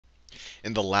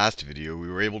In the last video, we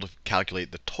were able to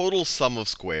calculate the total sum of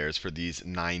squares for these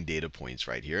 9 data points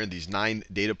right here. And these 9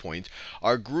 data points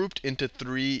are grouped into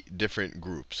 3 different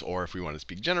groups, or if we want to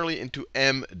speak generally, into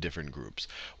m different groups.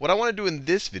 What I want to do in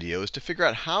this video is to figure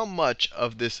out how much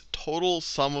of this total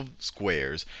sum of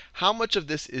squares, how much of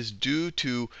this is due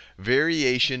to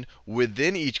variation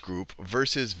within each group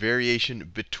versus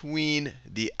variation between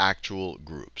the actual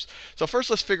groups. So first,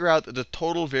 let's figure out the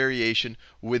total variation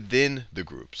within the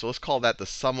group. So let's call that the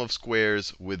sum of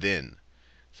squares within.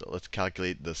 So let's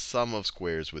calculate the sum of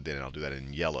squares within. And I'll do that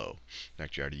in yellow.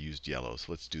 Actually, I already used yellow.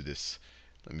 So let's do this.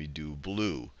 Let me do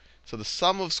blue. So the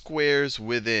sum of squares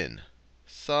within.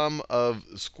 Sum of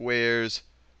squares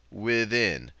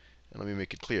within. And let me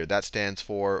make it clear. That stands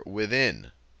for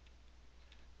within.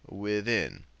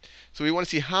 Within. So we want to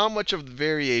see how much of the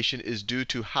variation is due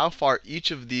to how far each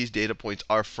of these data points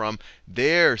are from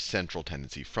their central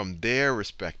tendency, from their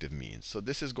respective means. So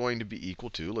this is going to be equal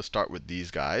to, let's start with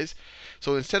these guys.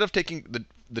 So instead of taking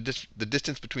the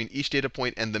distance between each data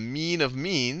point and the mean of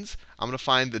means, I'm going to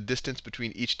find the distance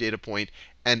between each data point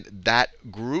and that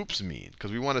group's mean,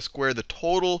 because we want to square the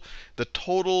total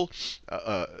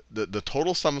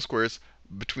sum of squares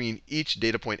between each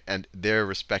data point and their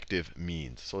respective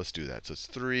means. So let's do that. So it's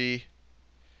 3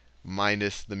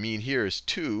 minus, the mean here is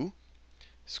 2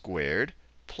 squared,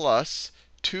 plus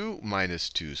 2 minus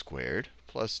 2 squared,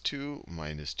 plus 2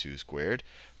 minus 2 squared,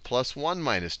 plus 1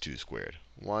 minus 2 squared.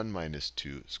 1 minus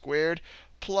 2 squared,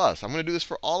 plus, I'm going to do this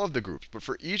for all of the groups, but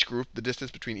for each group, the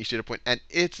distance between each data point and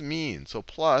its mean. So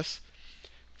plus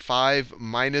 5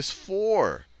 minus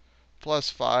 4.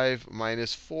 Plus 5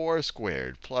 minus 4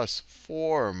 squared, plus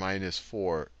 4 minus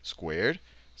 4 squared.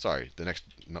 Sorry, the next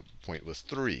point was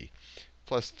 3.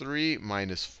 Plus 3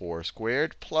 minus 4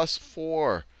 squared, plus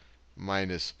 4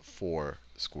 minus 4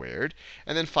 squared.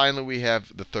 And then finally, we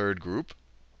have the third group.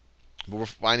 But we're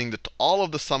finding all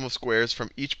of the sum of squares from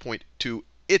each point to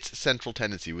its central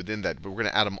tendency within that. But we're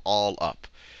going to add them all up.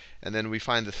 And then we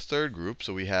find the third group.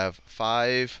 So we have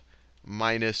 5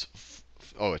 minus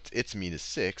its mean is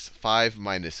 6. 5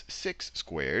 minus 6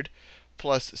 squared,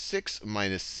 plus 6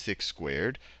 minus 6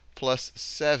 squared, plus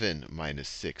 7 minus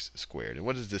 6 squared. And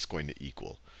what is this going to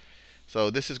equal?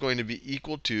 So this is going to be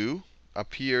equal to,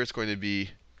 up here it's going to be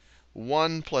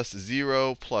 1 plus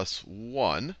 0 plus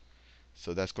 1.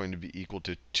 So that's going to be equal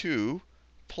to 2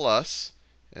 plus,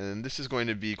 and this is going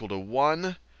to be equal to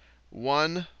 1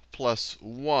 plus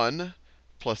 1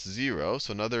 plus 0,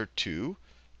 so another 2,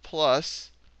 plus,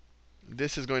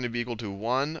 this is going to be equal to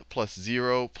 1 plus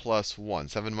 0 plus 1.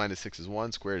 7 minus 6 is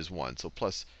 1, squared is 1. So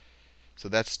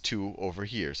that's 2 over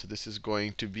here. So this is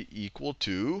going to be equal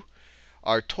to,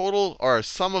 our total, or our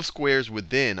sum of squares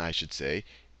within, I should say,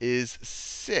 is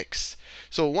 6.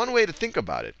 So one way to think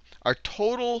about it, our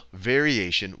total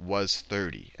variation was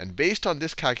 30. And based on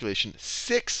this calculation,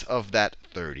 6 of that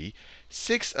 30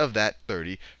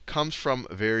 comes from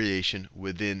variation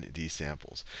within these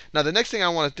samples. Now, the next thing I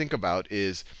want to think about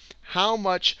is how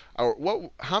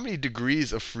many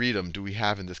degrees of freedom do we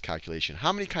have in this calculation?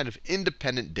 How many kind of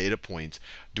independent data points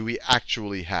do we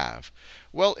actually have?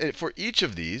 Well, for each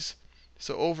of these,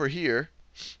 so over here,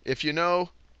 if you know,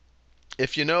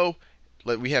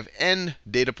 we have n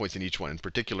data points in each one. In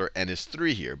particular, n is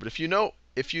 3 here. But if you know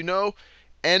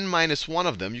n minus 1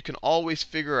 of them, you can always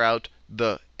figure out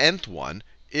the nth one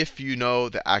if you know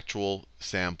the actual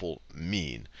sample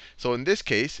mean. So in this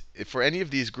case, for any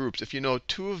of these groups, if you know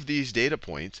 2 of these data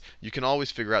points, you can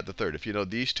always figure out the third. If you know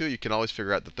these 2, you can always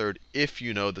figure out the third if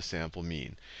you know the sample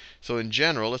mean. So in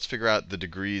general, let's figure out the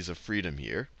degrees of freedom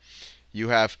here. You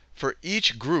have, for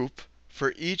each group,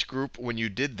 when you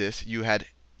did this, you had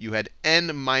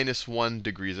n minus 1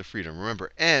 degrees of freedom.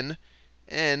 Remember, n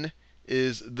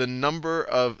is the number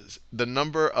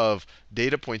of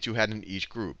data points you had in each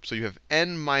group. So you have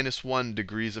n minus 1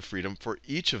 degrees of freedom for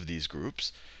each of these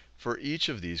groups.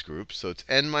 So it's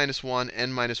n minus 1,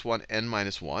 n minus 1, n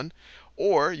minus 1.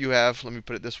 Or you have, let me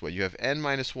put it this way, you have n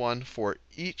minus 1 for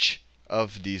each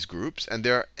of these groups. And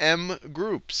there are m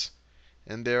groups.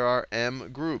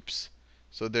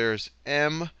 So there's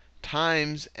m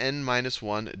times n minus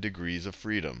 1 degrees of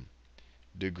freedom.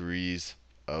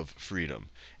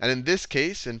 And in this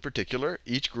case, in particular,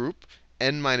 each group,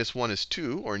 n minus 1 is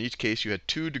 2. Or in each case, you had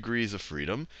 2 degrees of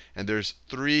freedom. And there's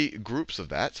 3 groups of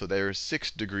that. So there are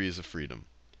 6 degrees of freedom.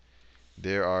 Let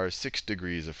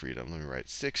me write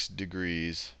 6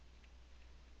 degrees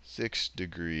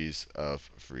of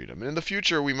freedom. And in the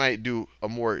future, we might do a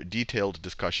more detailed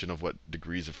discussion of what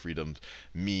degrees of freedom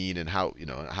mean and how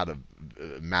to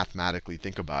mathematically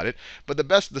think about it. But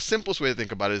the simplest way to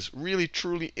think about it is really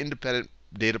truly independent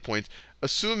data points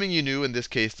assuming you knew, in this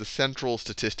case, the central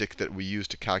statistic that we use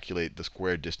to calculate the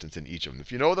squared distance in each of them.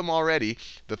 If you know them already,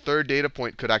 the third data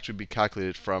point could actually be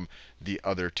calculated from the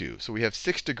other two. So we have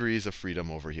 6 degrees of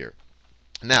freedom over here.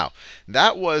 Now,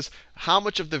 that was how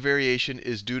much of the variation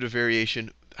is due to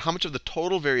variation, how much of the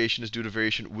total variation is due to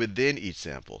variation within each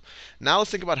sample. Now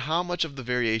let's think about how much of the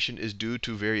variation is due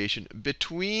to variation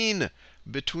between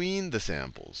the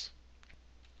samples.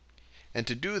 And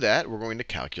to do that, we're going to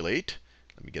calculate.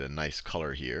 Let me get a nice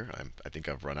color here. I think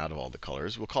I've run out of all the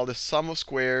colors. We'll call this sum of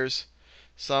squares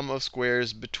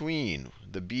between.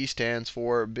 The B stands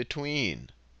for between.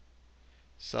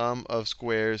 Sum of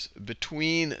squares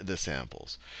between the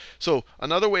samples. So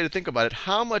another way to think about it,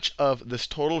 how much of this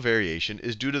total variation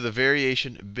is due to the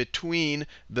variation between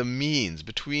the means,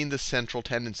 between the central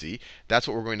tendency? That's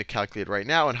what we're going to calculate right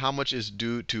now. And how much is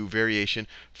due to variation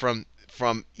from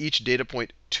each data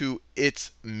point to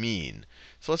its mean?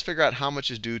 So let's figure out how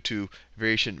much is due to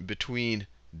variation between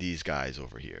these guys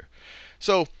over here.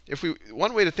 So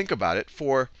one way to think about it,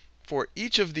 for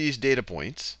each of these data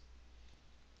points,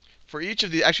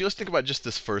 actually, let's think about just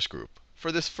this first group.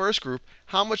 For this first group,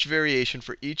 how much variation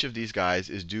for each of these guys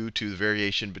is due to the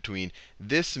variation between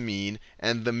this mean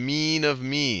and the mean of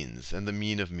means,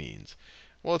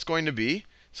 Well, it's going to be,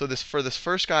 for this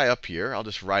first guy up here, I'll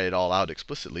just write it all out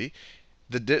explicitly.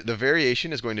 The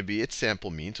variation is going to be its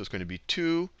sample mean. So it's going to be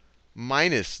 2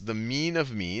 minus the mean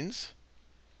of means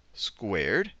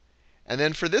squared. And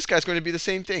then for this guy, it's going to be the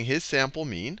same thing. His sample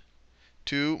mean,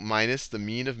 2 minus the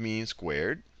mean of means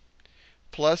squared,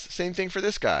 plus, same thing for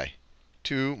this guy,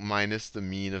 2 minus the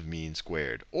mean of mean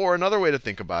squared. Or another way to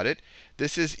think about it,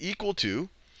 this is equal to,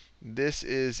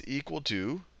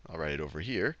 I'll write it over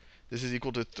here. This is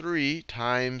equal to 3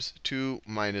 times 2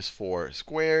 minus 4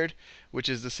 squared, which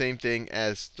is the same thing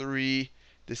as 3.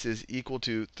 This is equal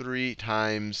to 3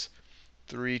 times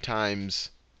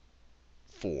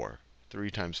 4.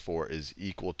 3 times 4 is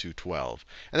equal to 12.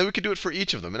 And then we could do it for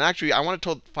each of them. And actually, I want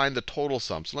to find the total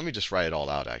sum. So let me just write it all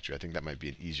out, actually. I think that might be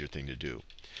an easier thing to do.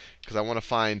 Because I want to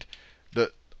find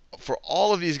for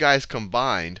all of these guys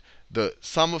combined, the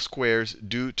sum of squares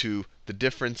due to the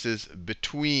differences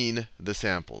between the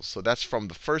samples. So that's from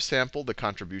the first sample, the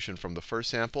contribution from the first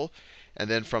sample. And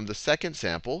then from the second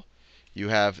sample, you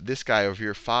have this guy over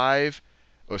here, 5.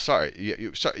 Oh, sorry,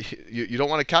 you don't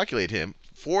want to calculate him.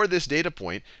 For this data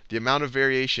point, the amount of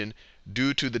variation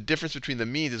due to the difference between the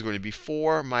means is going to be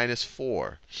 4 minus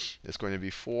 4. It's going to be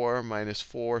 4 minus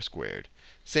 4 squared.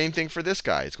 Same thing for this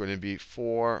guy. It's going to be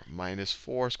 4 minus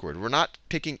 4 squared. We're not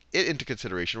taking it into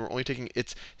consideration. We're only taking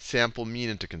its sample mean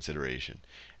into consideration.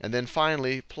 And then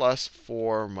finally, plus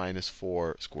 4 minus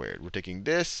 4 squared. We're taking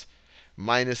this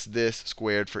minus this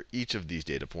squared for each of these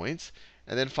data points.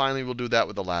 And then finally, we'll do that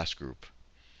with the last group.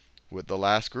 With the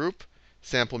last group,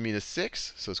 sample mean is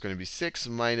 6. So it's going to be 6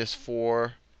 minus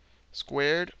 4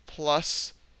 squared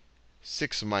plus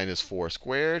 6 minus 4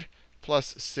 squared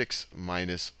plus 6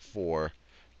 minus 4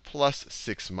 plus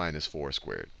 6 minus 4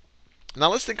 squared.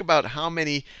 Now let's think about how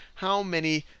many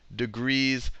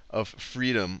degrees of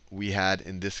freedom we had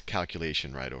in this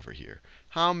calculation right over here.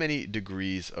 How many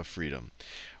degrees of freedom?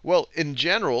 Well, in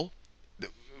general,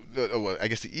 I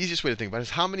guess the easiest way to think about it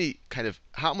is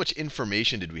how much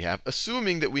information did we have,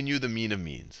 assuming that we knew the mean of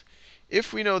means.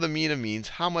 If we know the mean of means,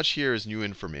 how much here is new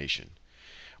information?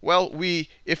 Well,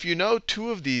 if you know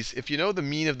if you know the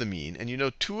mean of the mean, and you know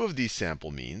 2 of these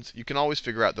sample means, you can always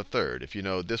figure out the third. If you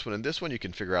know this one and this one, you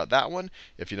can figure out that one.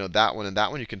 If you know that one and that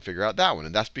one, you can figure out that one.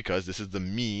 And that's because this is the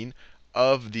mean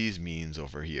of these means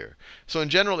over here. So in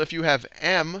general, if you have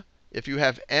m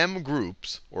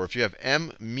groups, or if you have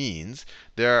m means,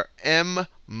 there are m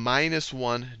minus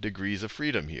 1 degrees of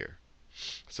freedom here.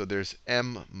 So there's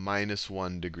m minus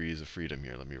 1 degrees of freedom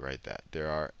here. Let me write that. There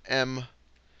are m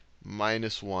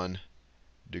minus 1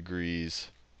 degrees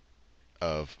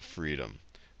of freedom.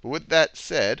 But with that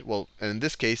said, well, and in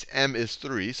this case, m is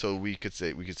 3, so we could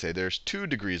say there's 2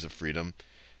 degrees of freedom.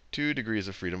 2 degrees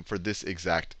of freedom for this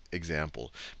exact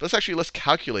example. But let's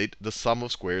calculate the sum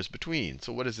of squares between.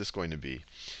 So what is this going to be?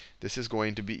 This is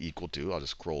going to be equal to, I'll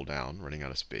just scroll down, running out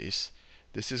of space.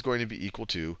 This is going to be equal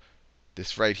to,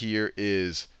 this right here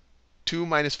is 2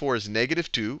 minus 4 is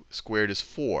negative 2, squared is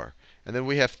 4. And then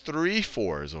we have 3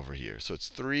 4s over here. So it's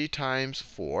 3 times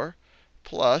 4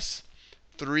 plus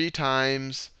 3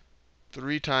 times,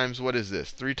 what is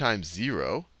this? 3 times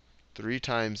 0. 3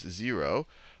 times 0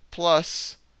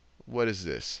 plus, what is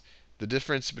this? The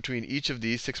difference between each of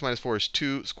these, 6 minus 4 is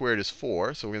 2, squared is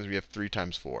 4. So we're going to have 3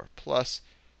 times 4 plus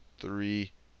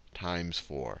 3 times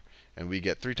 4. And we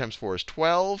get 3 times 4 is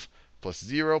 12, plus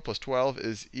 0 plus 12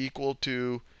 is equal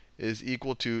to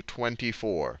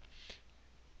 24.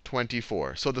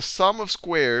 24. So the sum of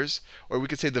squares, or we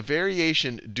could say the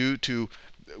variation due to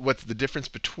what's the difference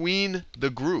between the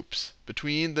groups,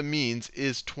 between the means,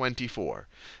 is 24.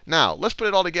 Now, let's put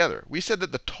it all together. We said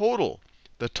that the total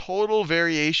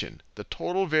variation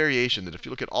that if you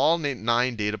look at all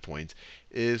 9 data points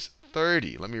is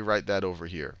 30. Let me write that over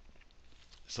here.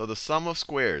 So the sum of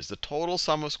squares, the total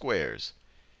sum of squares,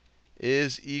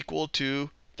 is equal to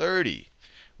 30.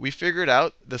 We figured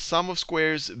out the sum of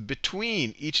squares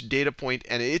between each data point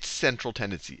and its central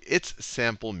tendency, its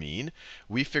sample mean.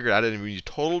 We figured out it, and when you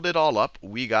totaled it all up,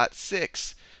 we got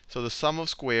 6. So the sum of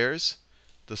squares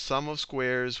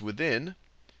within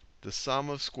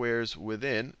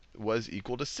was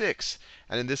equal to 6.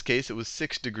 And in this case, it was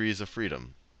 6 degrees of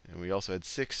freedom. And we also had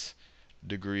 6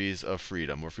 degrees of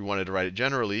freedom. Or if we wanted to write it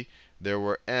generally, there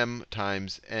were m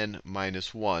times n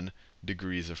minus 1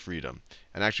 degrees of freedom.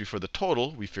 And actually, for the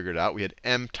total, we figured out we had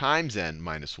m times n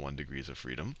minus 1 degrees of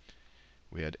freedom.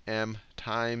 We had m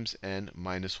times n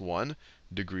minus 1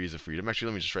 degrees of freedom. Actually,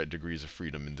 let me just write degrees of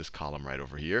freedom in this column right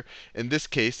over here. In this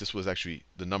case, this was actually,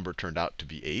 the number turned out to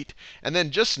be 8. And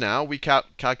then just now, we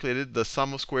calculated the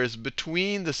sum of squares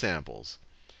between the samples.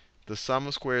 The sum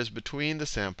of squares between the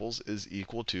samples is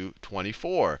equal to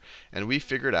 24. And we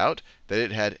figured out that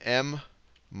it had m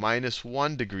minus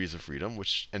 1 degrees of freedom,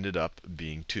 which ended up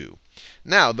being 2.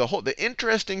 Now, the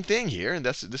interesting thing here, and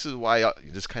this is why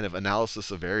this kind of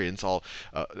analysis of variance all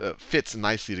fits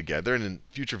nicely together, and in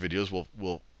future videos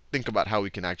we'll think about how we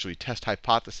can actually test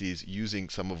hypotheses using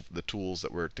some of the tools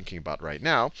that we're thinking about right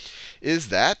now, is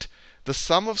that the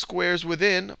sum of squares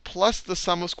within plus the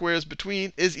sum of squares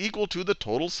between is equal to the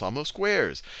total sum of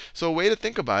squares. So a way to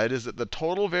think about it is that the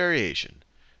total variation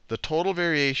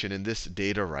in this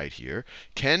data right here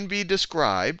can be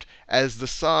described as the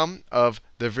sum of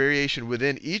the variation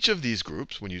within each of these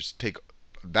groups, when you take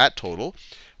that total,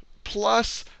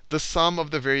 plus the sum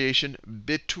of the variation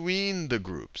between the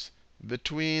groups.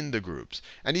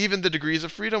 And even the degrees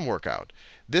of freedom work out.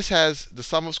 This has the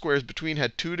sum of squares between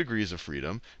had 2 degrees of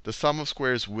freedom. The sum of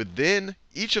squares within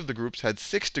each of the groups had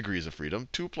 6 degrees of freedom.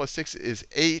 2 plus 6 is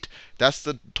 8. That's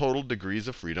the total degrees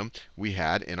of freedom we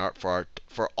had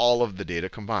for all of the data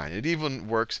combined. It even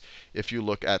works if you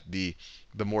look at the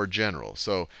more general.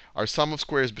 So our sum of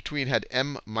squares between had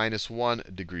m minus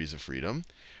 1 degrees of freedom.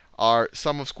 Our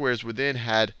sum of squares within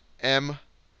had m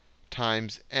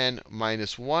times n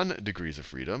minus 1 degrees of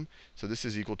freedom. So this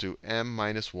is equal to m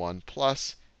minus 1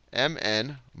 plus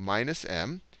mn minus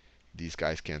m. These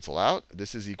guys cancel out.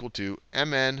 This is equal to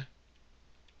mn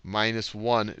minus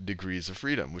 1 degrees of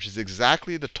freedom, which is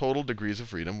exactly the total degrees of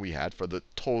freedom we had for the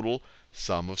total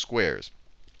sum of squares.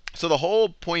 So the whole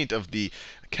point of the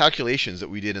calculations that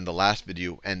we did in the last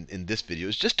video and in this video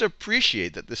is just to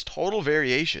appreciate that this total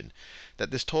variation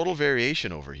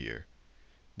over here,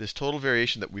 this total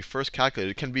variation that we first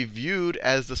calculated, can be viewed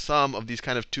as the sum of these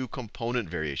kind of 2 component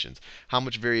variations. How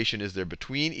much variation is there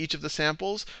between each of the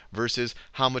samples versus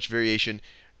how much variation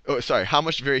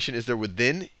is there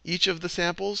within each of the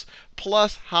samples,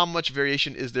 plus how much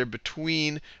variation is there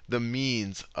between the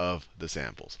means of the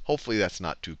samples. Hopefully that's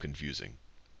not too confusing.